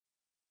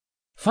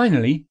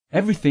Finally,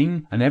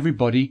 everything and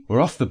everybody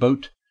were off the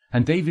boat,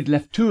 and David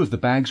left 2 of the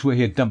bags where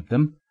he had dumped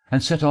them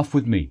and set off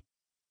with me.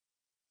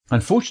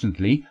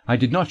 Unfortunately, I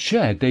did not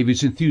share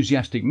David's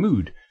enthusiastic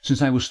mood,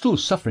 since I was still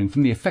suffering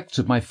from the effects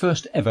of my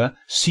first ever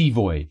sea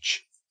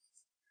voyage.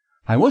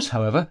 I was,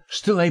 however,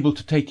 still able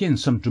to take in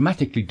some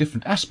dramatically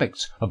different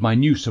aspects of my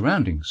new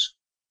surroundings.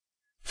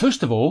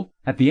 First of all,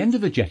 at the end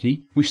of the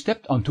jetty, we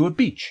stepped onto a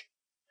beach.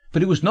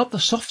 But it was not the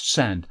soft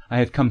sand I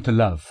had come to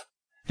love.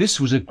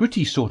 This was a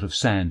gritty sort of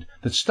sand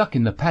that stuck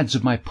in the pads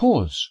of my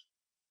paws.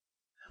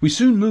 We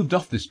soon moved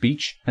off this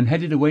beach and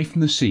headed away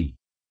from the sea.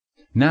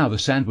 Now the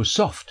sand was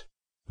soft,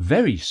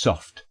 very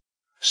soft,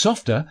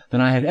 softer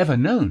than I had ever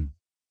known.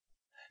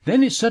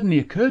 Then it suddenly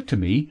occurred to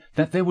me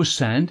that there was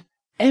sand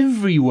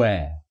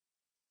everywhere.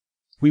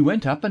 We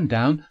went up and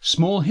down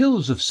small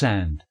hills of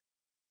sand.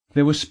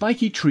 There were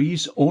spiky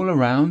trees all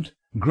around,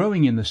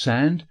 growing in the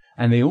sand,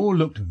 and they all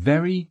looked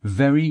very,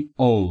 very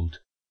old.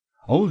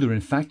 Older,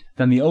 in fact,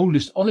 than the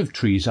oldest olive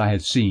trees I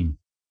had seen.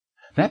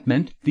 That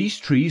meant these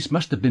trees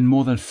must have been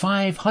more than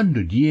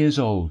 500 years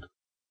old.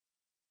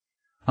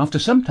 After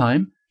some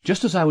time,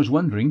 just as I was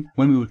wondering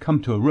when we would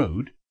come to a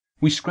road,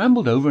 we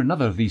scrambled over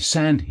another of these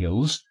sand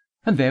hills,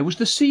 and there was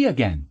the sea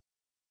again.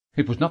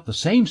 It was not the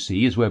same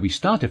sea as where we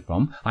started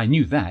from, I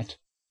knew that.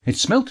 It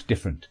smelt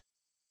different.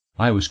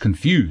 I was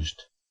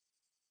confused.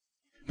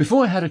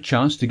 Before I had a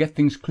chance to get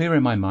things clear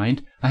in my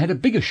mind, I had a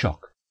bigger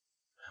shock.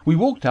 We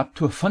walked up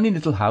to a funny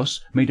little house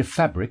made of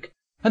fabric,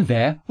 and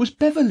there was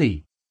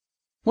Beverly.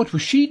 What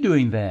was she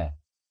doing there?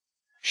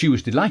 She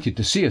was delighted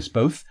to see us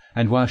both,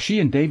 and while she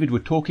and David were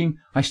talking,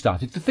 I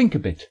started to think a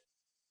bit.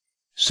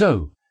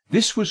 So,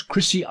 this was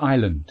Chrissy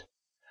Island.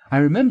 I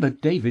remembered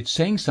David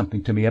saying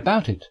something to me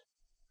about it.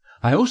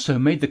 I also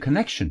made the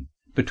connection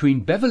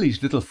between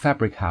Beverly's little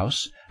fabric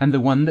house and the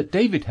one that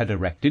David had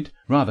erected,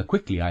 rather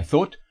quickly, I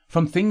thought,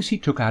 from things he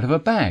took out of a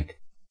bag.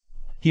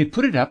 He had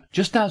put it up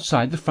just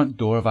outside the front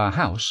door of our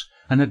house,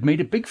 and had made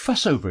a big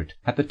fuss over it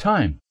at the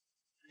time.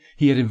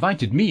 He had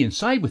invited me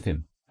inside with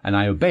him, and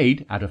I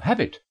obeyed out of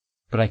habit,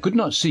 but I could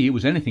not see it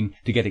was anything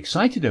to get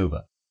excited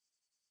over.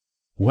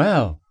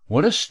 Well,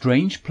 what a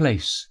strange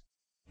place!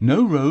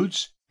 No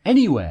roads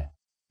anywhere,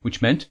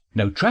 which meant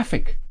no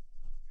traffic.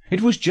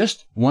 It was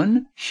just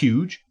one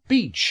huge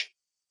beach.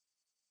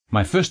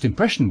 My first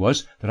impression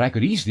was that I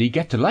could easily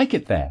get to like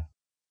it there.